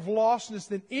area of lostness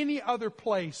than any other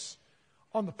place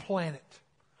on the planet.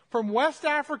 From West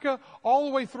Africa all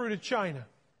the way through to China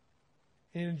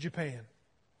and in Japan.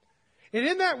 And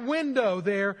in that window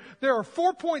there are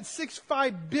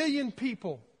 4.65 billion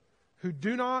people who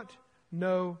do not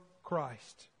know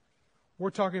Christ.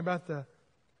 We're talking about the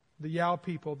Yao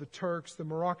people, the Turks, the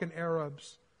Moroccan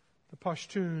Arabs, the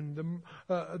Pashtun,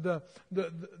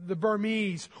 the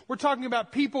Burmese. We're talking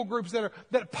about people groups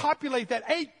that populate that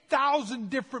 8,000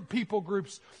 different people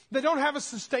groups that don't have a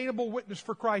sustainable witness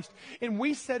for Christ. And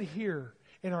we sit here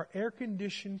in our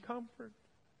air-conditioned comfort.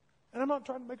 And I'm not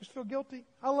trying to make us feel guilty.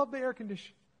 I love the air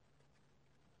conditioning.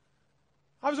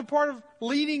 I was a part of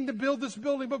leading to build this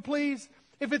building, but please,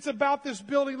 if it's about this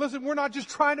building, listen, we're not just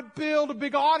trying to build a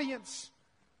big audience.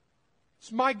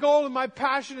 It's my goal and my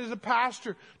passion as a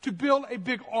pastor to build a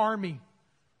big army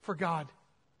for God.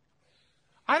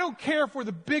 I don't care if we're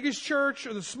the biggest church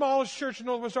or the smallest church in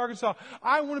Northwest Arkansas.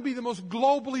 I want to be the most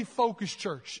globally focused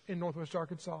church in Northwest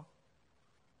Arkansas.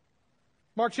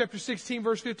 Mark chapter 16,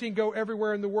 verse 15, go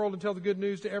everywhere in the world and tell the good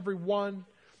news to everyone.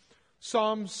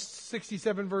 Psalm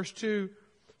 67, verse 2,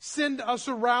 send us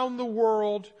around the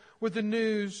world with the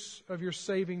news of your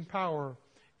saving power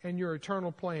and your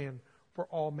eternal plan for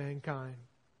all mankind.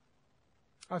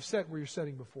 I've sat where you're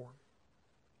sitting before.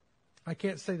 I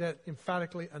can't say that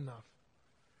emphatically enough.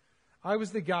 I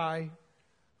was the guy,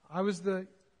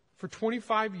 for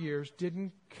 25 years,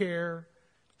 didn't care,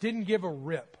 didn't give a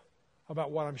rip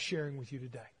about what I'm sharing with you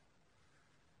today.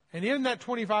 And in that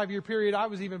 25-year period, I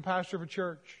was even pastor of a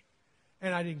church,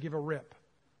 and I didn't give a rip,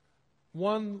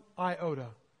 one iota,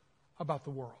 about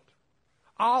the world.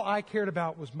 All I cared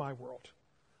about was my world,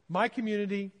 my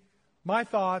community, my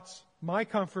thoughts, my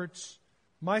comforts,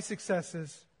 my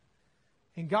successes,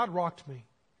 and God rocked me.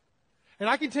 And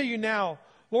I can tell you now,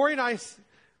 Lori and I,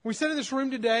 we sit in this room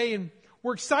today, and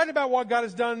we're excited about what God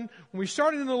has done. When we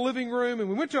started in the living room, and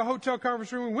we went to a hotel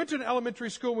conference room, we went to an elementary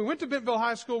school, we went to Bentonville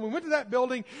High School, we went to that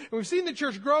building, and we've seen the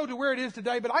church grow to where it is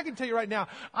today. But I can tell you right now,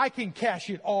 I can cash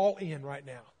it all in right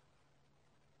now.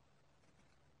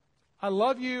 I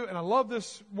love you, and I love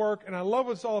this work, and I love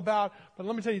what it's all about. But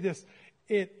let me tell you this,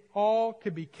 it all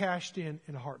could be cashed in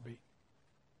a heartbeat.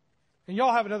 And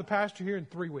y'all have another pastor here in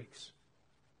 3 weeks.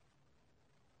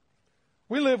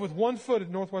 We live with 1 foot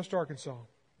in Northwest Arkansas.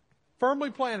 Firmly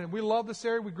planted. We love this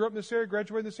area. We grew up in this area,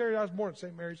 graduated in this area. I was born at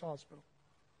St. Mary's Hospital.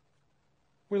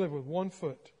 We live with 1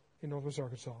 foot in Northwest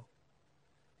Arkansas.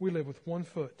 We live with 1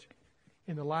 foot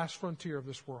in the last frontier of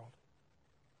this world.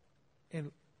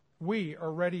 And we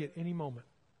are ready at any moment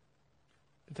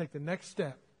to take the next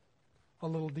step a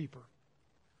little deeper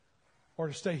or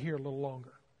to stay here a little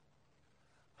longer.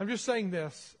 I'm just saying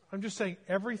this. I'm just saying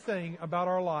everything about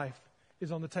our life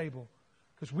is on the table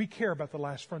because we care about the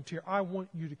last frontier. I want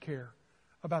you to care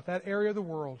about that area of the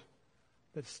world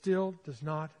that still does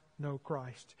not know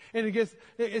Christ. And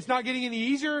it's not getting any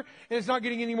easier, and it's not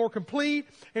getting any more complete,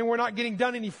 and we're not getting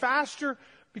done any faster,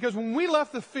 because when we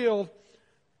left the field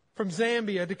from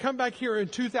Zambia to come back here in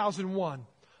 2001,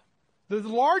 the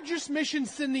largest mission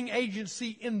sending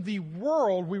agency in the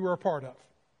world we were a part of.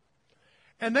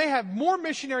 And they have more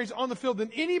missionaries on the field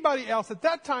than anybody else. At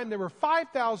that time, there were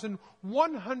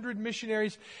 5,100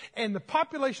 missionaries, and the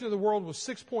population of the world was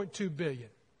 6.2 billion.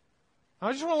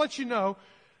 I just want to let you know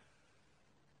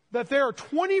that there are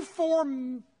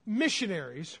 24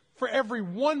 missionaries for every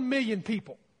 1 million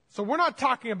people. So we're not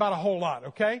talking about a whole lot,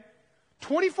 okay?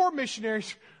 24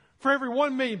 missionaries for every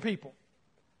 1 million people.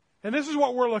 And this is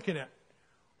what we're looking at.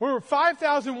 We were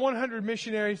 5,100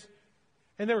 missionaries,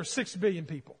 and there were 6 billion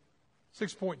people.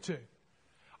 6.2.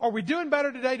 Are we doing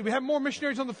better today? Do we have more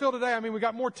missionaries on the field today? I mean, we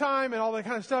got more time and all that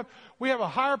kind of stuff. We have a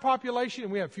higher population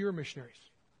and we have fewer missionaries.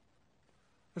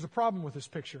 There's a problem with this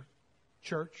picture,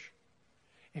 church.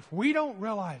 If we don't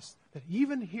realize that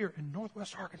even here in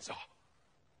Northwest Arkansas,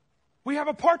 we have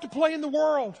a part to play in the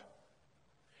world.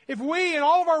 If we and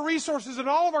all of our resources and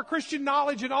all of our Christian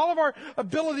knowledge and all of our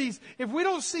abilities, if we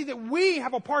don't see that we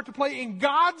have a part to play in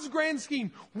God's grand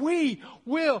scheme, we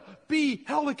will be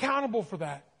held accountable for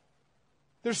that.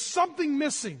 There's something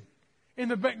missing in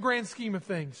the grand scheme of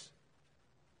things.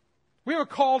 We have a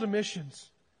call to missions.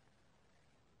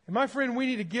 And my friend, we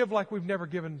need to give like we've never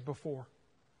given before.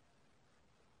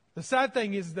 The sad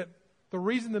thing is that the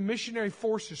reason the missionary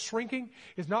force is shrinking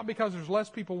is not because there's less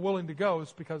people willing to go,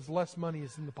 it's because less money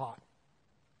is in the pot.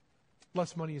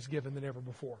 Less money is given than ever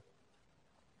before.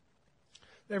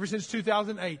 Ever since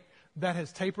 2008, that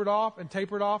has tapered off and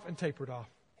tapered off and tapered off.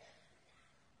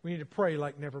 We need to pray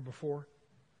like never before.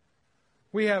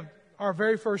 We have our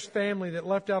very first family that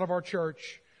left out of our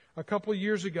church a couple of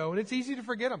years ago, and it's easy to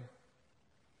forget them.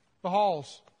 The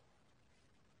Halls.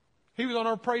 He was on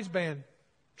our praise band.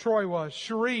 Troy was.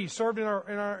 Cherie served in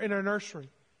our nursery.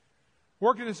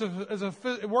 Worked in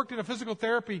a physical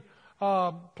therapy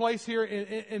place here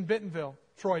in Bentonville.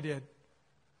 Troy did.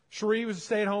 Cherie was a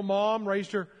stay-at-home mom,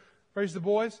 raised the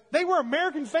boys. They were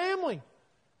American family.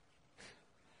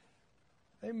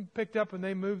 They picked up and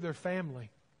they moved their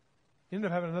family. Ended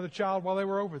up having another child while they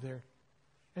were over there.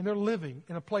 And they're living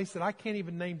in a place that I can't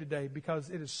even name today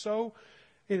because it is so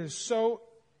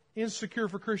insecure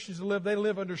for Christians to live. They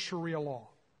live under Sharia law.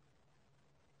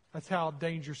 That's how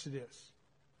dangerous it is.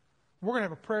 We're going to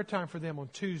have a prayer time for them on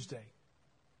Tuesday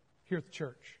here at the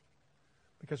church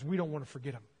because we don't want to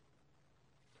forget them.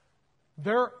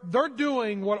 They're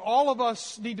doing what all of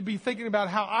us need to be thinking about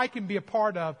how I can be a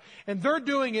part of, and they're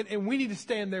doing it, and we need to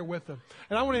stand there with them.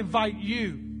 And I want to invite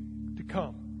you to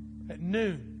come at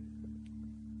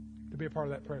noon to be a part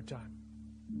of that prayer time.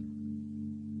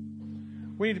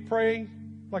 We need to pray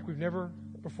like we've never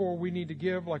before. We need to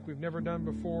give like we've never done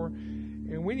before.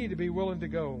 And we need to be willing to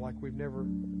go like we've never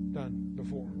done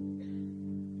before.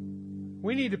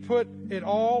 We need to put it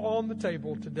all on the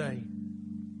table today.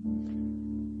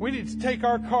 We need to take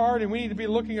our card and we need to be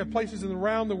looking at places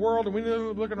around the world, and we need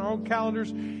to look at our own calendars,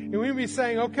 and we need to be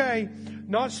saying, okay,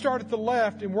 not start at the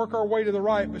left and work our way to the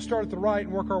right, but start at the right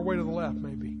and work our way to the left,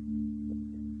 maybe.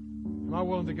 Am I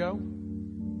willing to go?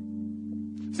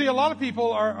 See, a lot of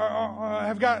people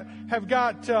have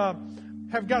got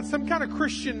some kind of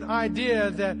Christian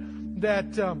idea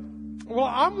that well,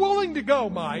 I'm willing to go,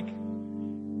 Mike,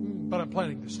 but I'm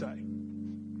planning to stay.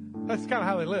 That's kind of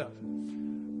how they live.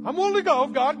 I'm willing to go.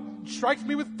 If God strikes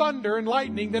me with thunder and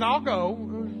lightning, then I'll go.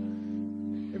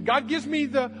 If God gives me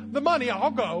the money,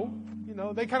 I'll go. You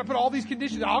know, they kind of put all these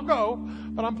conditions. I'll go,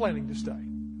 but I'm planning to stay.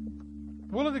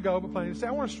 Willing to go, but planning to stay.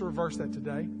 I want us to reverse that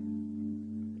today.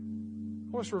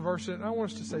 I want us to reverse it. I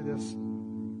want us to say this.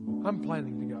 I'm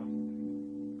planning to go.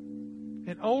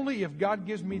 And only if God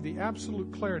gives me the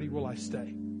absolute clarity will I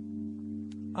stay.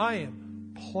 I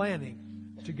am planning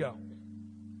to go.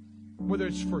 Whether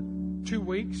it's for 2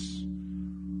 weeks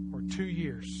or 2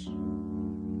 years,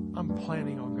 I'm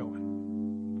planning on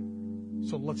going.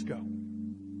 So let's go.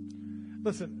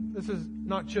 Listen, this is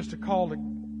not just a call to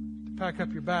pack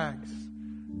up your bags.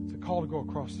 It's a call to go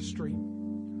across the street.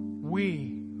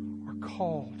 We are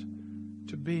called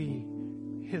to be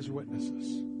His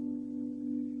witnesses.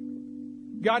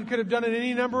 God could have done it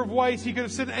any number of ways. He could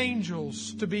have sent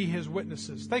angels to be His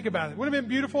witnesses. Think about it. It would have been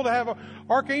beautiful to have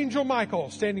Archangel Michael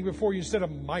standing before you instead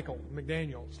of Michael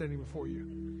McDaniel standing before you.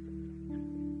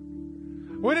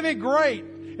 It would have been great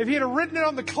if He had written it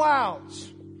on the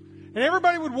clouds. And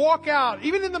everybody would walk out,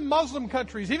 even in the Muslim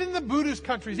countries, even in the Buddhist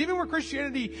countries, even where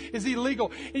Christianity is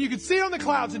illegal. And you could see it on the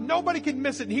clouds and nobody could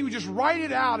miss it. And He would just write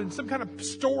it out in some kind of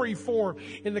story form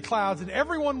in the clouds. And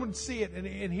everyone would see it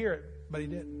and hear it. But He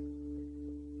didn't.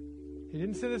 He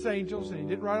didn't send His angels, and He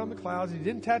didn't write it on the clouds. He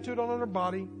didn't tattoo it on our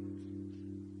body. You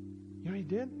know what He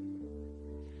did?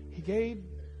 He gave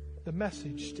the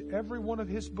message to every one of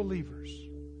His believers.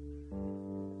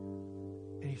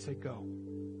 And He said, go.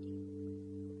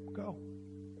 Go.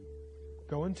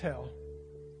 Go and tell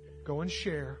go and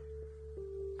share,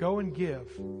 go and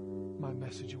give my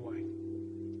message away.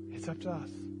 It's up to us.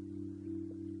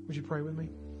 Would you pray with me?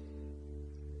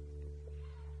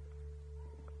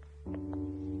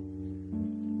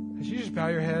 As you just bow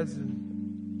your heads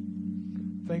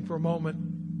and think for a moment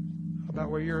about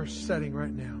where you're sitting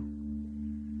right now.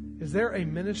 Is there a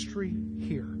ministry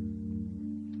here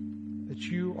that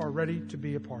you are ready to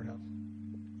be a part of?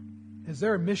 Is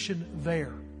there a mission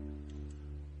there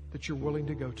that you're willing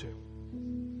to go to?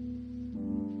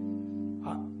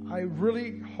 I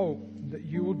really hope that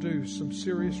you will do some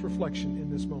serious reflection in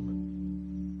this moment.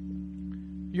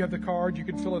 You have the card. You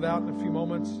can fill it out in a few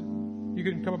moments. You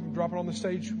can come up and drop it on the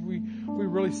stage. We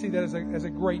really see that as a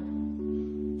great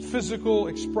physical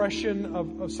expression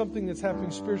of something that's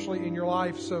happening spiritually in your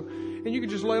life. And you can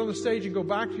just lay on the stage and go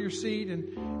back to your seat,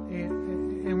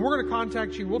 and we're going to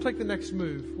contact you. We'll take the next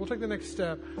move. We'll take the next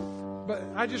step. But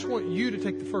I just want you to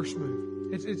take the first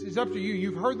move. It's up to you.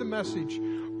 You've heard the message.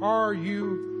 Are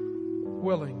you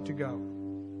willing to go?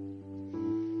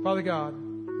 Father God,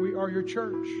 we are your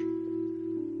church.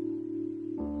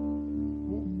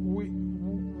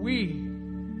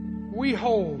 We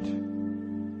hold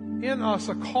in us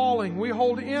a calling. We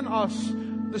hold in us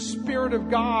the Spirit of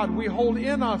God. We hold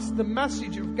in us the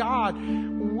message of God.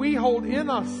 We hold in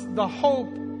us the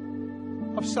hope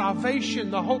of salvation,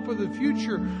 the hope of the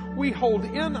future. We hold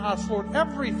in us, Lord,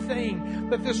 everything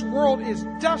that this world is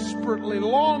desperately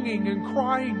longing and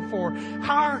crying for.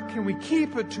 How can we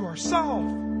keep it to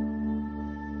ourselves?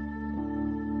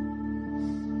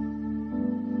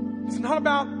 It's not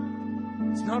about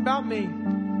me.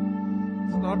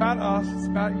 It's not about us. It's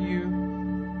about you.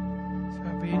 It's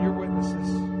about being your witnesses.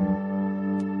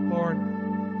 Lord,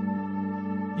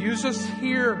 use us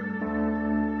here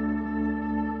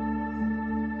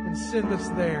and send us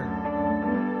there.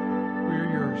 We are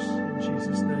yours. In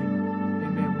Jesus' name,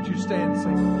 amen. Would you stand and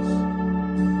sing with us?